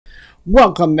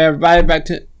Welcome everybody back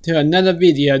to another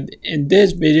video. In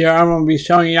this video I'm going to be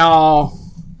showing y'all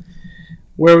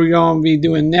where we're going to be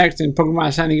doing next in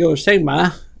Pokemon San Diego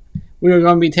Sigma. We're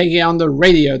going to be taking on the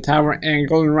Radio Tower in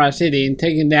GoldenRod City and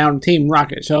taking down Team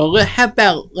Rocket. So let's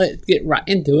get right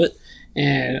into it,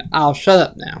 and I'll shut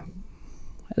up now.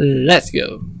 Let's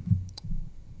go.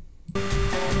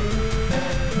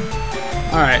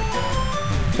 Alright,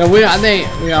 so I think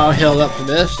we all healed up for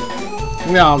this.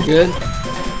 We all good.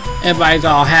 Everybody's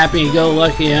all happy, go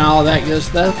lucky, and all that good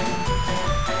stuff.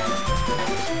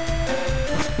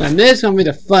 Now this is gonna be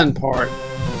the fun part.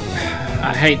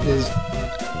 I hate this.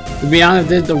 To be honest,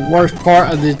 this is the worst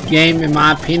part of this game in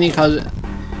my opinion, because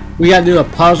we gotta do a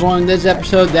puzzle in this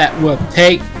episode that will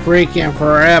take freaking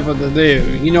forever to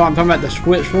do. You know what I'm talking about, the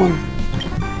switch one?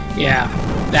 Yeah,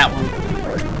 that one.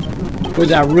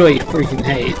 Which I really freaking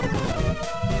hate.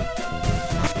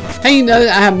 Hey, you know,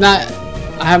 I have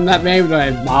not been able to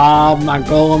evolve my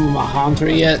Golem and my Haunter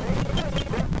yet,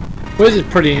 which is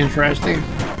pretty interesting.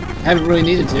 Haven't really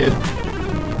needed to.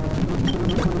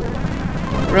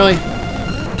 Really?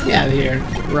 Get out of here,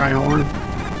 Rhyhorn.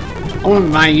 I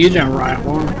wouldn't mind using a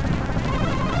Rhyhorn.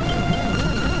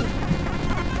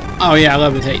 Oh yeah, I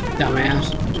levitate,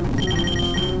 dumbass.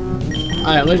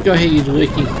 Alright, let's go ahead and use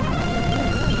Licky.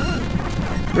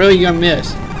 Really, you gonna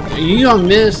miss? Are you gonna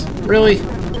miss? Really?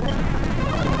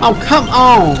 Oh, come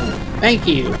on! Thank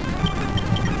you.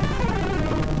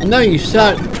 I know you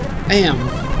suck. Damn.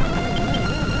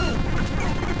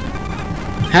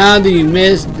 How do you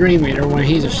miss Dream Eater when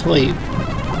he's asleep?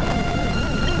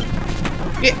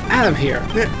 Get out of here.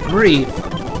 Good grief.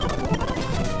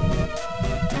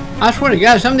 I swear to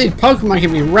God, some of these Pokemon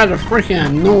can be rather freaking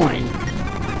annoying.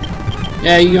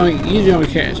 Yeah, you don't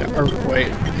catch an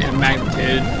Earthquake and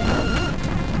Magnitude.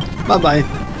 Bye-bye.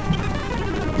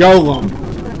 Golem.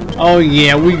 Oh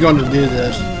yeah, we're gonna do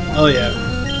this. Oh yeah.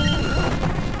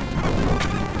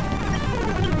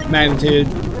 Magnitude.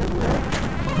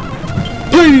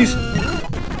 Please!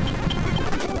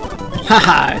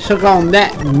 Haha, took on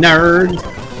that nerd.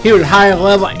 He was higher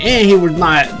level and he was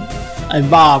my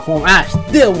evolved form. I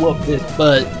still whoop this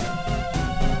butt.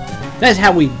 That's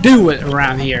how we do it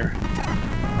around here.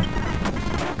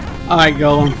 Alright,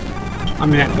 Golem. I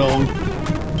mean, not Golem.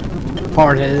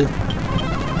 Hard-headed.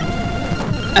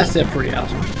 That's still pretty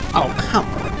awesome. Oh, come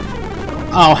on.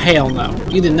 Oh, hell no.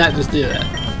 You did not just do that.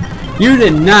 You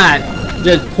did not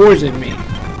just poison me.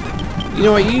 You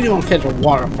know what? You don't catch a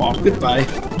waterfall. Goodbye.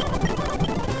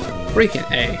 Freaking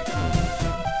A.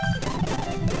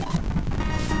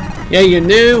 Yeah, you're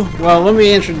new? Well, let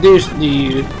me introduce to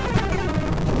you to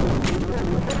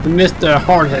Mr.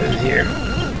 Hardheaded here.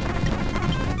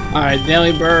 Alright,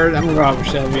 Delibird. I'm gonna go over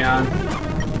Sylveon.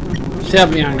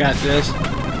 Sylveon got this.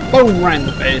 Boom, right in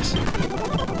the face.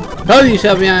 Told you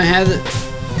Sylveon has it.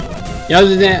 Y'all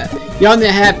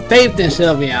didn't have faith in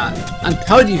Sylveon. I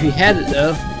told you he had it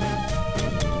though.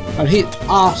 But he's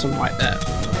awesome like that.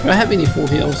 Do I have any full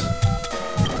heals?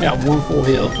 I got one full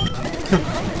heal.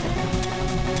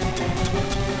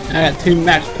 I got 2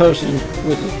 max potions,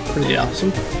 which is pretty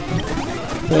awesome.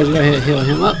 So let's go ahead and heal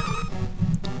him up.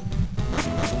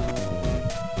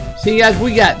 See guys,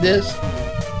 we got this.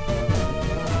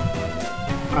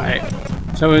 Alright,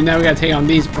 so now we gotta take on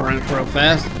these burns real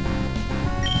fast.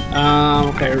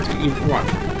 Okay,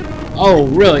 oh,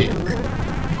 really?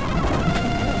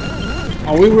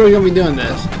 Are we really gonna be doing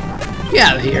this? Get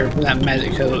out of here with that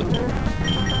magic coat.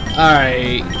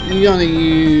 Alright, you're gonna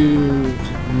use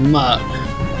Muck.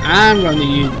 I'm gonna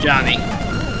use Johnny.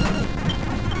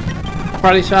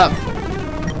 Party shop.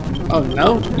 Oh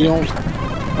no, you don't.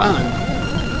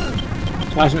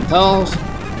 Fine. Cosmic Talls.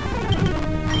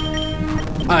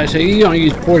 Alright, so you're gonna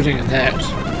use poison attacks.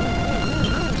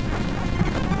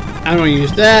 I'm gonna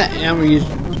use that, and I'm gonna use.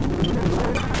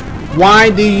 Why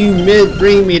do you miss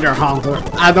Dream Eater, Haunter?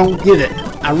 I don't get it.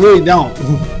 I really don't.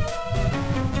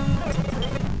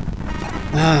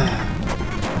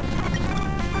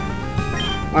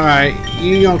 Alright,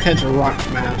 you're gonna catch a Rock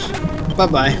Smash. Bye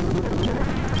bye.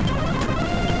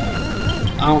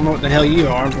 I don't know what the hell you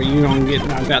are, but you don't get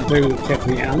knocked out through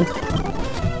Kepleon.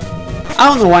 I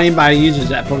don't know why anybody uses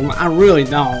that Pokemon. I really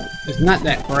don't. It's not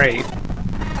that great.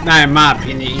 Not in my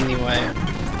opinion, anyway.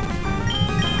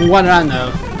 From what I know.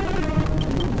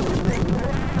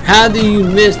 How do you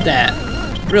miss that?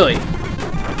 Really?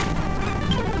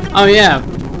 Oh yeah.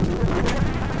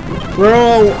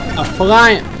 Throw a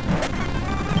flying.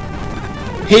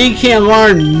 He can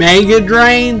learn Mega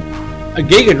Drain? A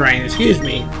Giga Drain, excuse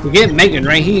me. Forget Mega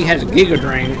Drain, he has a Giga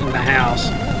Drain in the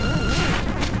house.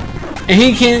 And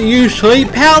he can't use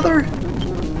Sleep Powder?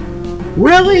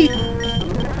 Really?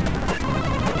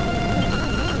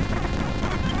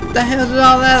 What the hell is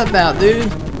all that about,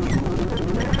 dude?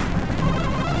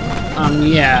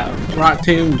 Yeah, rock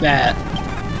tomb that.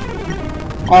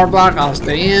 R block, I'll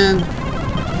stay in.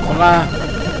 Voila.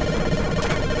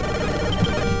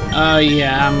 Oh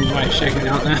yeah, I'm like shaking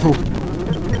out now.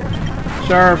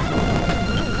 Surf.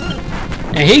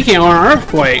 And he can on an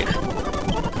earthquake.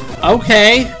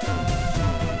 Okay.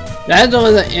 That's a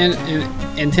little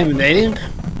intimidating.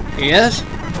 Yes.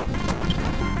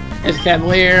 It's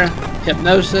Cavalier.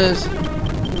 Hypnosis.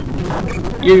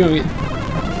 You're gonna get.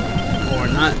 Or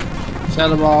not.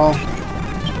 Set a ball.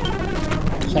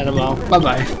 Set a ball. Bye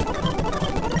bye.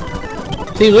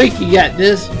 See, Leaky got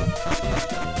this.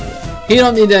 He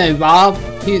don't need to evolve.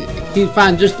 He's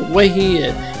fine just the way he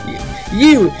is.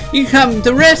 You come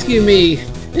to rescue me.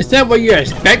 Is that what you're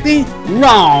expecting?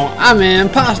 Wrong. I'm an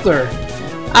imposter.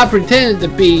 I pretended to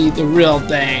be the real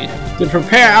thing to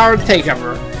prepare our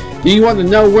takeover. Do you want to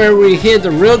know where we hid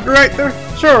the real director?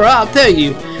 Sure, I'll tell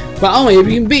you, but only if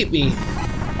you can beat me.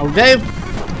 Okay?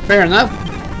 Fair enough.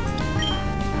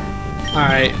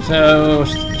 Alright, so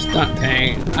stunt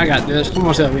tank. I got this. Come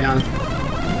on, Sylveon.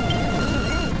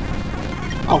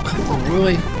 Oh, come on,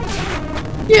 really?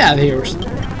 Get out of here.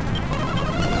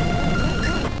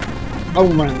 Oh,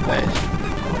 run in the face.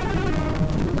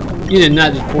 You did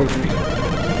not just poison me.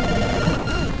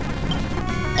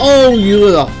 Oh, you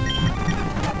little.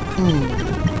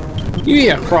 You need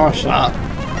a cross shot.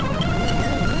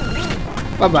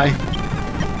 Bye bye.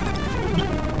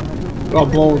 Oh,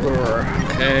 boulder.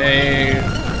 Okay.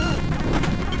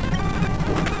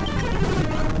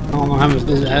 I don't know how much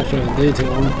this actually did to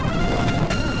him.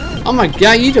 Oh my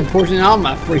god, you just poisoning all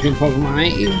my freaking Pokemon,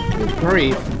 ain't you? Good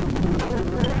grief.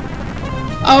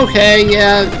 Okay,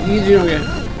 yeah, you do get.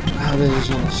 Oh, this is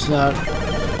gonna suck.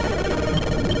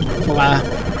 Fly.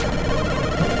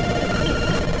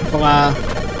 Fly.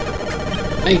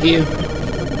 Thank you.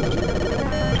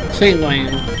 Saint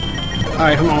Lane.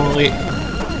 Alright, come on, Elite.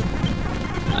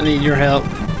 I need your help.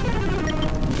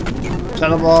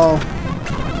 Set a ball.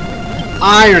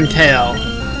 Iron Tail.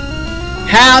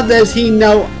 How does he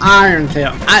know Iron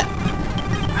Tail?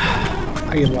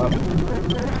 I give up.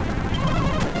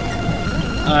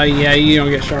 Yeah, you don't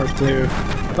get sharp too.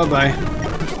 Bye bye.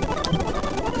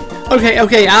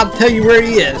 Okay, I'll tell you where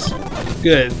he is.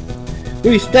 Good.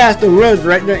 We stashed the road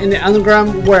director in the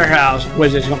underground warehouse,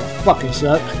 which is gonna fucking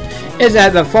suck. It's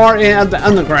at the far end of the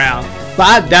underground, but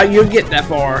I doubt you'll get that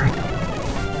far.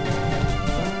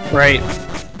 Great.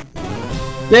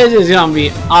 This is gonna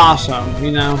be awesome,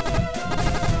 you know.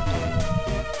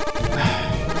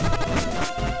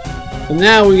 So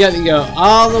now we got to go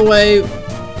all the way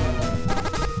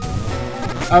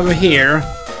over here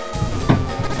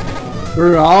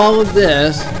through all of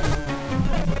this.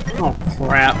 Oh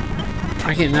crap.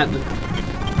 I can't not.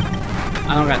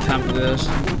 I don't got time for this.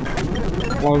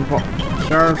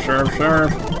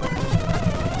 Surf.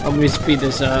 Let me speed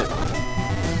this up.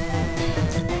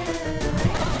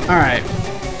 Alright.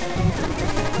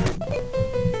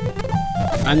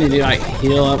 I need to like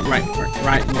heal up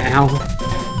right now.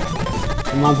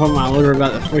 I'm on point my liver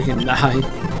about to freaking die.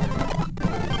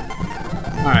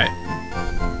 Alright.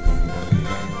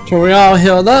 So we all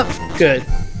healed up? Good.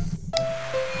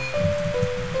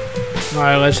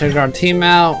 Alright, let's check our team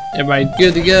out. Everybody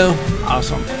good to go?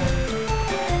 Awesome.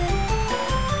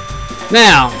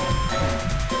 Now,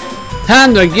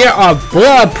 time to get our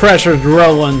blood pressures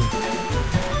rolling.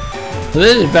 So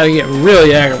this is about to get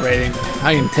really aggravating.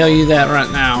 I can tell you that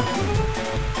right now.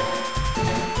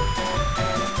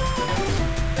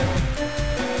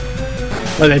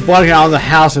 But they blocked out the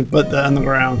house and put the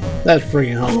underground. That's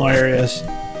freaking hilarious.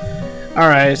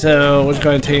 Alright, so let's go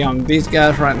ahead and take on these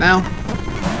guys right now.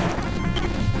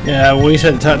 Yeah, we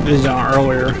should have touched these on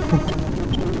earlier.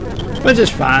 Which is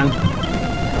fine.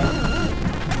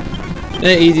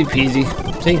 Yeah, easy peasy.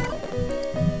 See?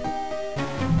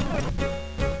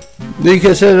 Do you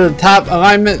consider the type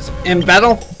alignments in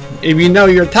battle? If you know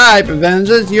your type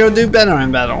advantages, you'll do better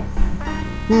in battle.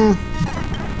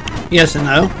 Yes and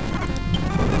no.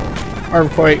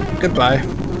 Earthquake, goodbye.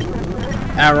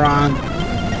 Aron,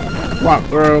 Rock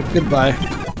Throw, goodbye.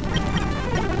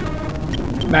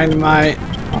 Magnemite,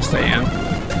 I'll stay in.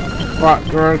 Rock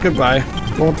Throw, goodbye.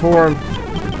 Voltorb,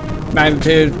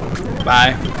 Magnitude,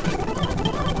 bye.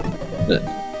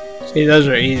 See, those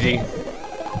are easy.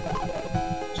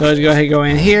 So let's go ahead and go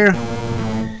in here.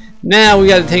 Now we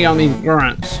gotta take on these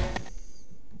grunts.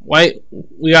 Wait,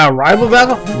 we got a rival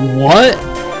battle? What?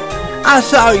 I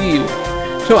saw you!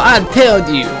 So I told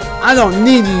you, I don't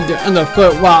need you to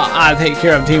underfoot while I take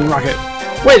care of Team Rocket.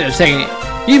 Wait a second,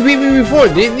 you beat me before,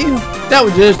 didn't you? That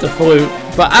was just a fluke,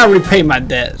 but I repay my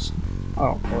debts.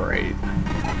 Oh, great.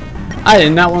 I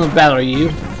did not want to battle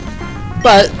you,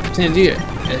 but since you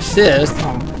insist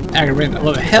on aggravating the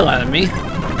living hell out of me,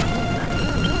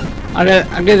 I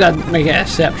guess I'd make an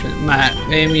exception. Matt,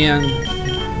 Damien.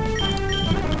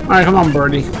 Alright, come on,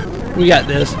 Birdie. We got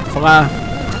this. Fly.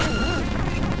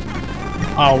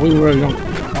 Oh, we were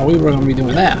gonna be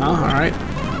doing that, huh? Alright.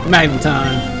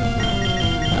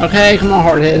 Magneton. Okay, come on,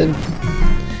 hard-headed.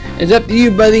 It's up to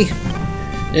you, buddy.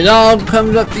 It all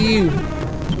comes up to you.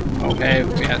 Okay,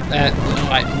 we got that.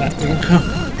 Like nothing.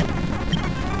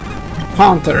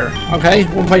 Haunter. Okay,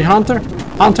 we'll play Haunter.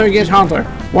 Haunter against Haunter.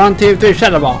 1, 2, 3,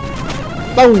 Shadow Ball.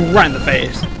 Boom! Right in the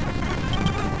face.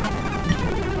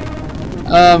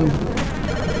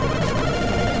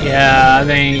 Yeah, I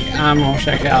think I'm gonna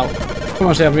check out. Come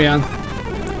on, Sylveon.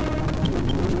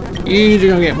 You're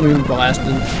gonna get moon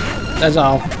blasted. That's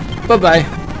all. Bye-bye.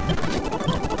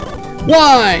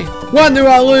 Why? Why do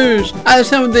I lose? I have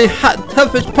some of the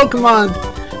toughest Pokemon.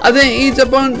 I didn't ease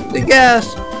up on the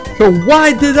gas. So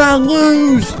why did I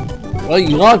lose? Well,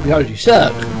 you lost because you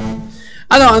suck.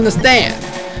 I don't understand.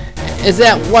 Is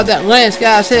that what that Lance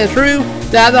guy said true?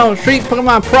 That I don't treat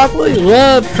Pokemon properly,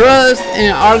 love, trust,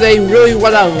 and are they really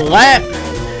what I lack?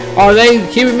 Are they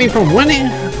keeping me from winning?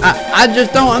 I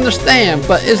just don't understand,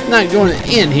 but it's not going to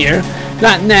end here.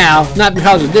 Not now, not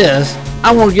because of this.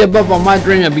 I won't give up on my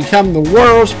dream of becoming the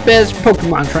world's best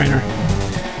Pokemon trainer.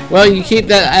 Well, you keep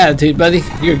that attitude, buddy.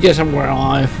 You'll get somewhere in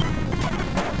life.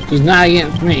 Just not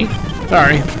against me.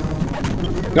 Sorry.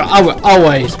 I will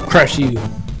always crush you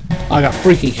like a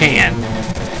freaky can.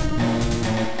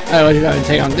 Alright, let's go ahead and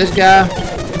take on this guy.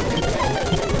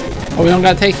 Oh, we don't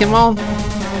gotta take him on?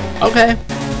 Okay.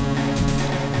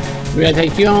 We gotta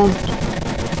take you on.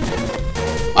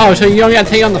 Oh, so you only gotta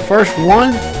take on the first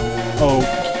one?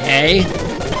 Okay.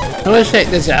 So let's check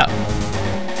this out.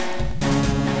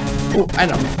 Oh,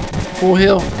 item. Full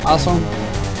heal. Awesome.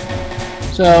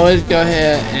 So let's go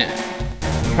ahead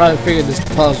and try to figure this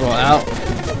puzzle out.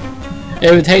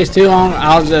 If it takes too long,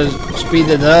 I'll just speed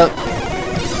it up.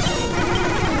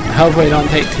 Hopefully it don't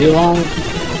take too long.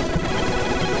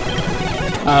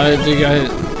 Let's go ahead.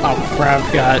 Oh crap,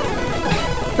 got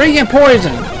freaking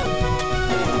poison!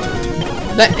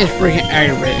 That is freaking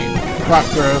aggravating. Rock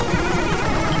throw.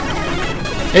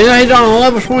 Even though he's on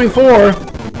level 24,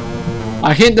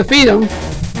 I can't defeat him.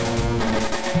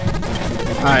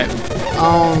 Alright.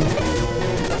 Oh,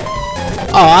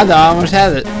 I thought I almost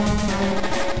had it.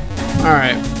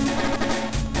 Alright.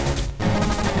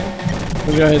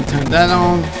 We'll go ahead and turn that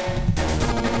on.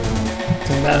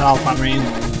 Turn that off, I mean.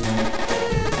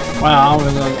 Wow, I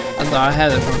thought I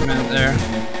had it for a minute there.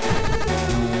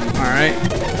 Alright.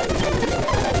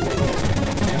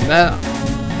 Turn that on.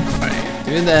 Alright,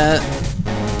 do that.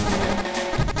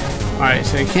 Alright,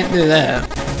 so you can't do that.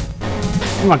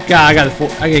 Oh my god, I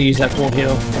gotta use that full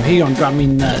heal. Or he gonna drive me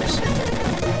nuts.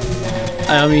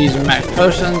 Let me use a max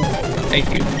potion. Thank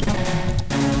you.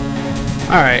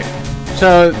 Alright,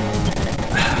 so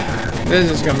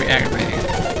this is gonna be aggravating.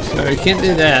 So you can't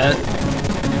do that.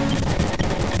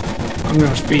 I'm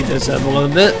gonna speed this up a little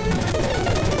bit.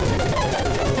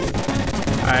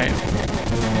 Alright.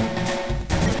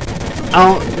 I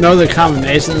don't know the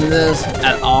combination of this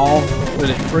at all, but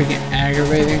it's freaking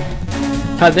aggravating.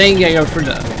 I think I go for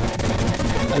the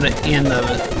end of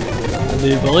it. I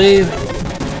do believe.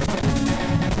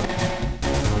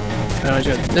 So I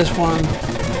got this one.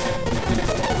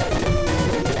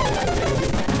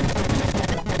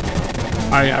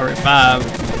 I got revive.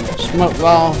 Smoke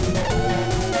ball.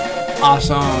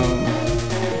 Awesome.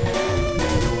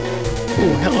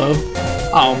 Ooh, hello.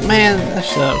 Oh man, that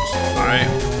sucks. Alright.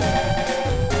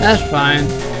 That's fine.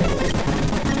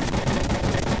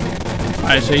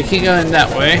 Alright, so you keep going that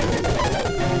way.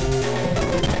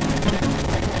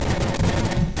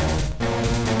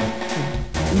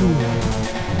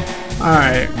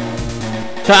 Alright.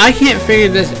 So I can't figure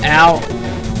this out,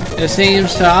 it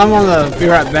seems, so I'm gonna be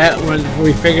right back when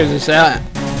we figure this out.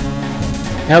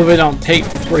 Hopefully it don't take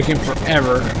freaking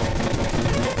forever.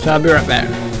 So I'll be right back.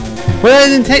 Well, it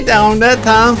didn't take that long that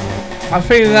time. I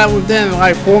figured it out within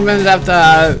like 4 minutes after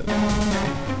I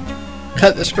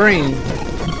cut the screen.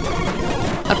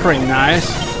 That's pretty nice.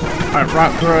 Alright,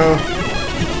 rock throw.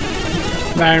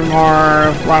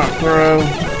 Magmar, rock throw.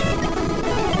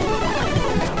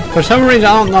 For some reason,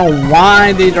 I don't know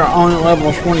why these are on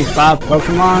level 25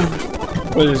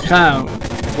 Pokemon, which is kind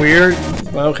of weird,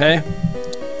 but okay.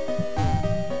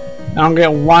 I don't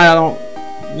get why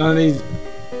none of these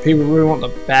people really want to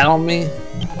battle me.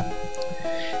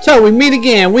 So we meet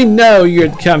again. We know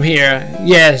you'd come here.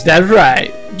 Yes, that's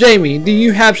right. Jamie, do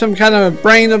you have some kind of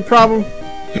brain problem?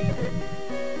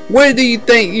 Where do you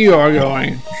think you are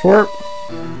going? Twerp?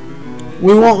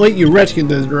 We won't let you rescue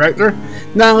the director,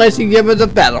 not unless you give us a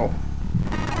battle.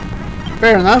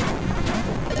 Fair enough.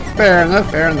 Fair enough,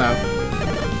 fair enough.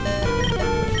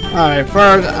 Alright,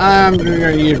 first I'm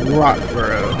gonna use rock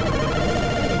throw.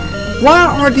 Why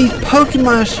are these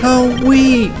Pokemon so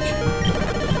weak?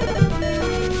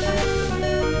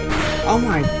 Oh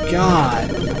my god.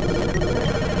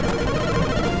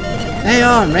 They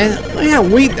are, man. Look how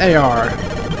weak they are.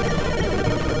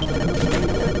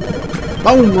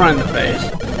 Boom, right in the face.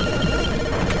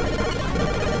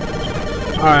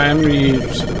 Alright, I'm gonna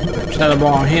use set a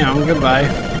ball on him. Goodbye.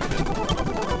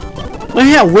 Look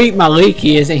how weak my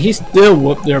Leaky is, and he still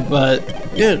whooped their butt.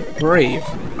 Good grief.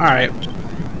 Alright.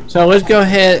 So let's go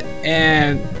ahead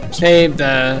and save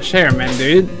the Shareman,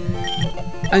 dude.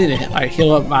 I need to like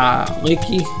heal up my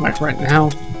Leaky like right now.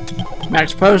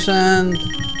 Max Potion.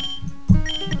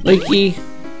 Leaky.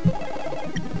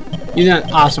 You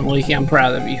done awesome, Leaky. I'm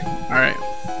proud of you. Alright.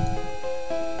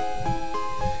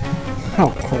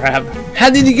 Oh crap. How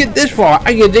did you get this far?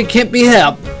 I guess it can't be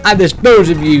helped. I dispose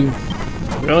of you.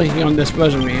 Really? You gonna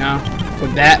dispose of me, huh?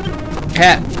 With that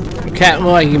cat? The cat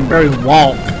look like he can barely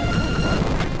walk.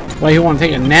 Well, he wanna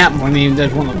take a nap when he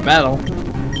does want to battle.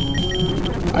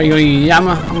 Are you gonna use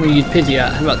Yama? I'm gonna use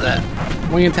Pidgeot. How about that?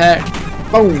 Wing attack.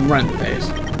 Boom, right in the face.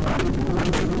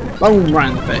 Boom, right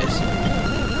in the face.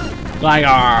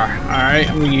 Gligar. Alright,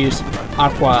 I'm gonna use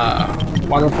Aqua.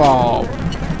 Waterfall.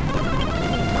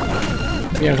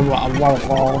 Yeah,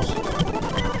 waterfalls.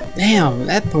 Damn,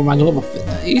 that Pokemon level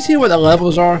 50. You see what the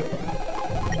levels are?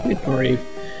 Good grief.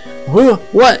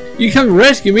 What? You come to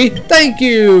rescue me? Thank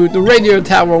you! The radio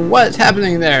tower. What's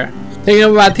happening there? Taking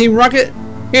over by Team Rocket?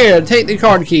 Here, take the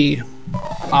card key.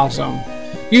 Awesome.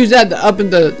 Use that to up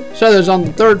into shutters on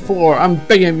the 3rd floor. I'm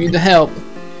begging you to help.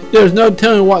 There's no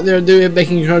telling what they'll do if they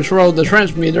can control the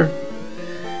transmitter.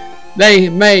 They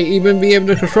may even be able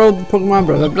to control the Pokemon,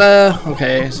 blah blah blah.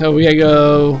 Okay, so we gotta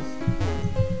go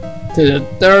to the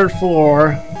 3rd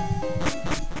floor.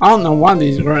 I don't know why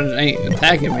these runners ain't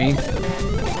attacking me.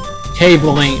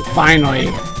 Cable link, finally.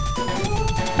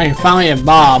 I can finally have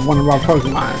Bob, one of our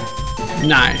Pokemon.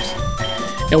 Nice.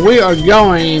 And we are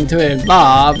going to have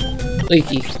Bob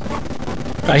Leaky.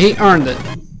 But he earned it.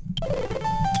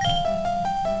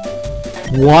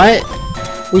 What?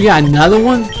 We got another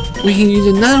one? We can use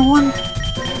another one?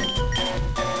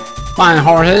 Fine,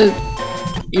 hardhead.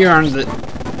 You earned it.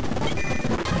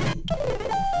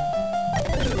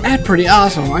 That's pretty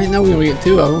awesome. I didn't know we were gonna get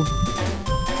 2 of them.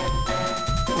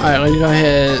 Alright, let's go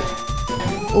ahead.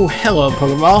 Oh, hello,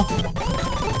 Pokeball.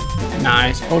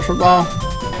 Nice. Ultra Ball.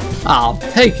 I'll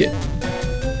take it.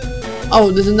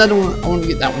 Oh, there's another one. I want to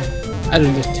get that one. I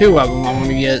think there's 2 of them I want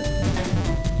to get.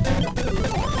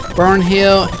 Burn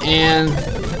Heal and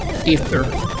Ether.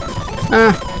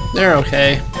 They're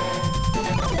okay.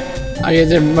 I guess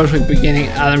they're mostly beginning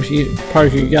items you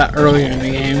probably got earlier in the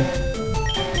game.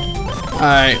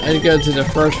 Alright, let's go to the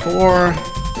 1st floor.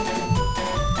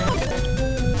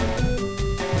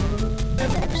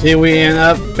 See, we end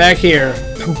up back here.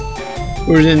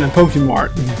 We're in the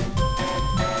Pokemart.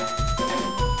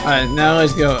 Alright, now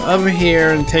let's go over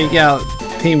here and take out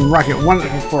Team Rocket once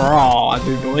and for all, I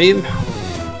do believe.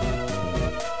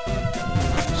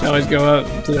 So let's go up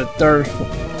to the 3rd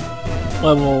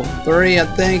level 3, I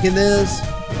think it is.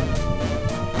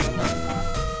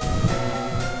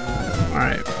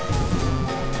 Alright.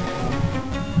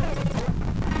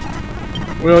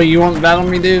 Will, you want to battle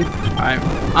me, dude? Alright,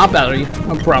 I'll battle you,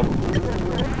 no problem.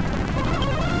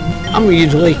 I'm gonna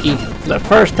use Leaky for the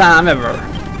first time ever.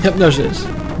 Hypnosis.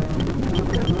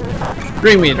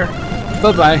 Dream Eater.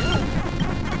 Bye-bye.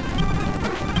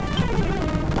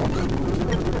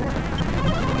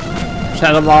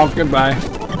 Shadow Ball, goodbye.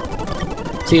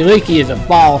 See, Leaky is a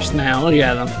boss now. Look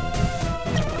at him.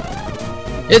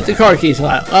 Hit the card key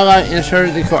slot. Lala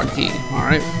inserted the card key.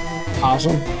 Alright.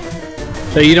 Awesome.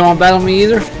 So you don't want to battle me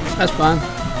either? That's fine.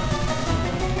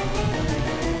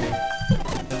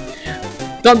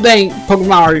 Don't think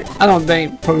Pokemon I don't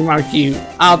think Pokemon are cute.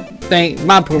 I'll think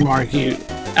my Pokemon are cute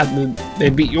after they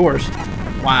beat yours.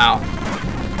 Wow.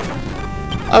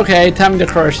 Okay, time to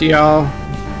curse y'all.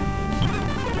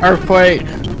 Earthquake.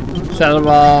 Shadow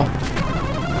Ball.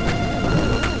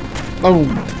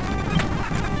 Boom.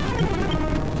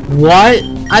 What?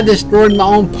 I destroyed my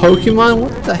own Pokemon?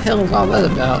 What the hell is all that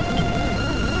about?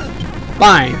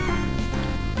 Fine.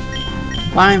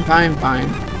 Fine, fine, fine.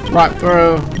 Rock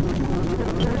throw.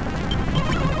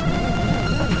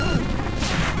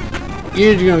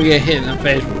 You're just gonna get hit in the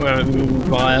face with a moving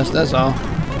blast, that's all.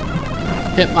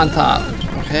 Hit my top.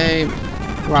 Okay.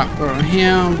 Rock throw on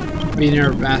him. Be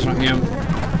nerve mass on him.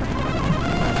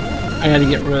 I gotta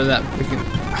get rid of that freaking.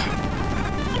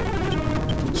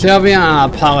 Sylveon, I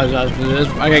apologize for this.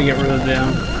 I gotta get rid of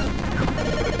them.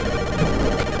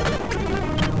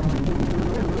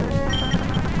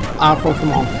 Aqua,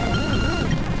 come on.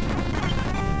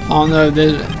 Oh no,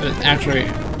 this is actually,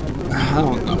 I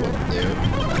don't know what to do.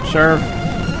 Surf.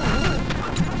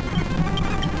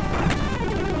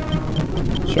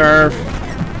 Surf.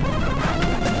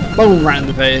 Boom, right in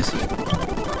the face.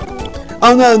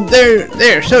 Oh no,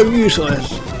 they're so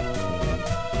useless.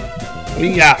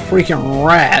 We got a freaking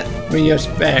rat. What do you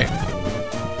expect?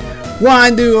 Why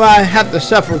do I have to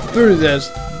suffer through this?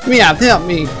 Meow, help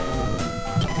me.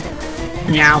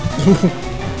 Meow.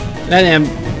 That damn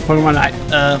Pokemon like,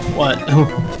 what?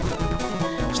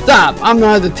 Stop! I'm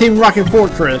not the Team Rocket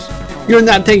Fortress. You're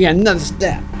not taking another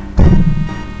step.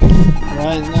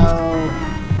 What? No.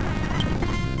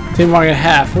 Team Rocket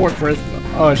half Fortress.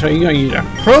 Oh, so you're gonna use a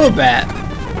Crobat?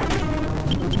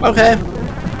 Okay.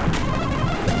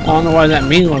 I don't know what that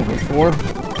mean look was for.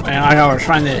 And I was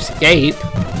trying to escape.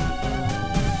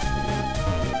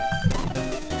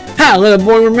 Hi, little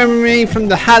boy, remember me from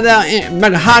the hideout in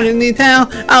Mahogany Town?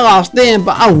 I lost then,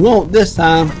 but I won't this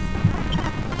time.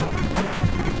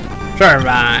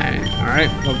 Survive.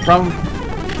 Alright, no problem.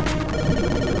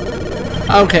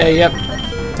 Okay, yep.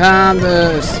 Time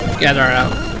to scatter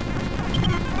out.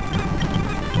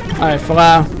 Alright,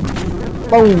 fly.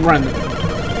 Boom, run.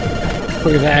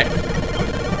 Quick attack.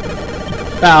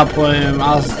 Foul plume.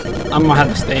 I'm gonna have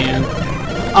to stay in.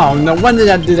 Oh no, when did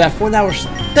I do that for? That was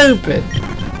stupid.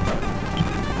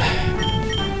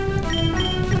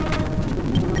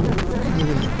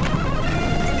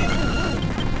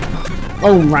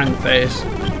 Oh, right in the face.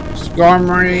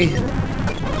 Skarmory,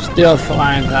 still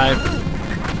flying type.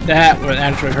 That would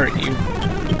actually hurt you.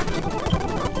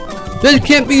 This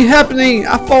can't be happening!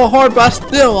 I fought hard, but I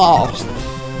still lost.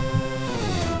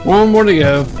 One more to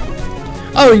go.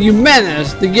 Oh, you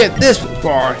managed to get this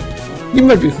far. You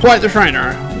must be quite the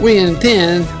trainer. We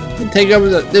intend to take over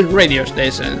this radio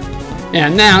station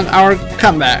and announce our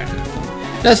comeback.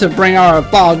 That's to bring our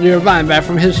ball Giovanni back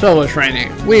from his solo training.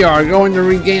 We are going to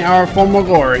regain our former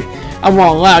glory. I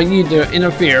won't allow you to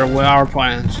interfere with our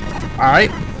plans.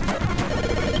 Alright?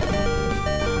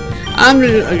 I'm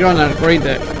just going to read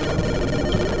that.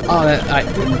 Oh, that I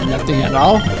did nothing at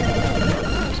all.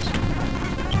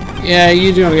 Yeah,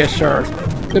 you're going to get served.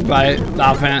 Goodbye,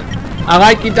 Dolphin. I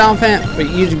like you, Dolphin, but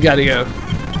you just got to go.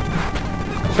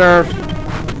 Serve.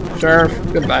 Serve.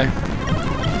 Goodbye.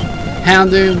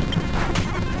 Houndoom.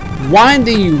 Why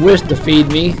do you wish to feed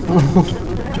me?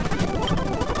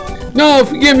 No,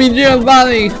 forgive me,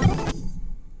 Giovanni.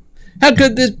 How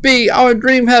could this be? Our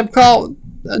dream have called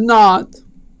not.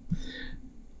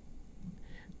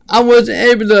 I wasn't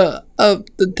able to up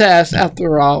the task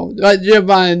after all. Like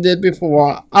Giovanni did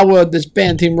before, I will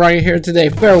disband Team right here today.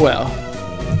 Farewell.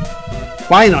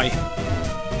 Finally.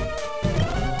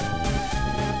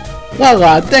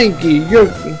 Lala, thank you. Your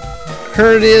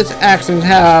courteous actions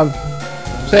have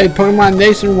saved Pokemon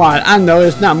nationwide. I know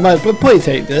it's not much, but please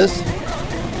take this.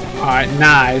 Alright,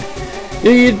 nice.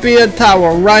 There used to be a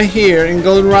tower right here in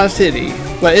GoldenRod City,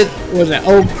 but it was an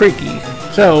old creaky.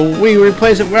 So we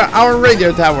replaced it with our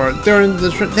radio tower. During the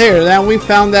teardown, we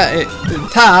found that at the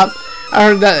top, I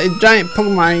heard that a giant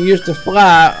Pokemon used to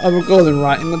fly over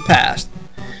GoldenRod in the past.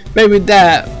 Maybe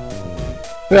that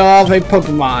fell off a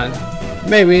Pokemon.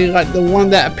 Maybe like the one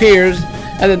that appears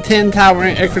at the 10 Tower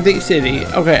in Ecruteak City.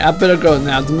 Okay, I better go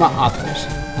now to my office.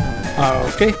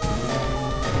 Okay.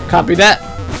 Copy that.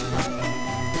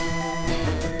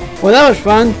 Well, that was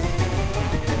fun.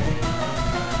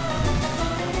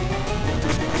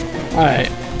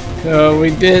 Alright. So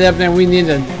we did everything we need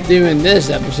to do in this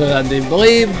episode, I do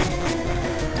believe.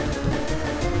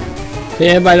 See,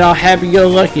 everybody all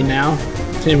happy-go-lucky now.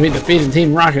 Since we defeated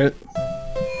Team Rocket.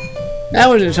 That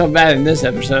wasn't so bad in this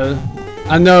episode.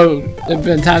 I know there's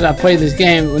been times I played this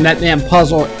game when that damn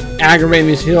puzzle aggravated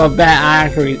me so bad I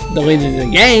actually deleted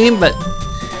the game, but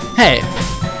hey,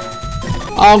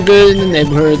 all good in the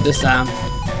neighborhood this time.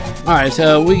 Alright,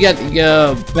 so we got to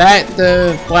go back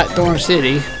to Blackthorn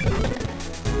City.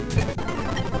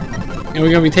 And we're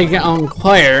going to be taking on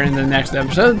Claire in the next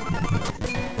episode.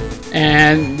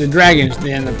 And the Dragon's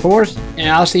Den, of course. And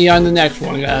I'll see you on the next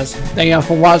one, guys. Thank you all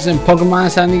for watching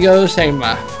Pokemon San Diego. Say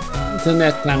goodbye. Until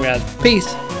next time, guys.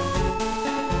 Peace.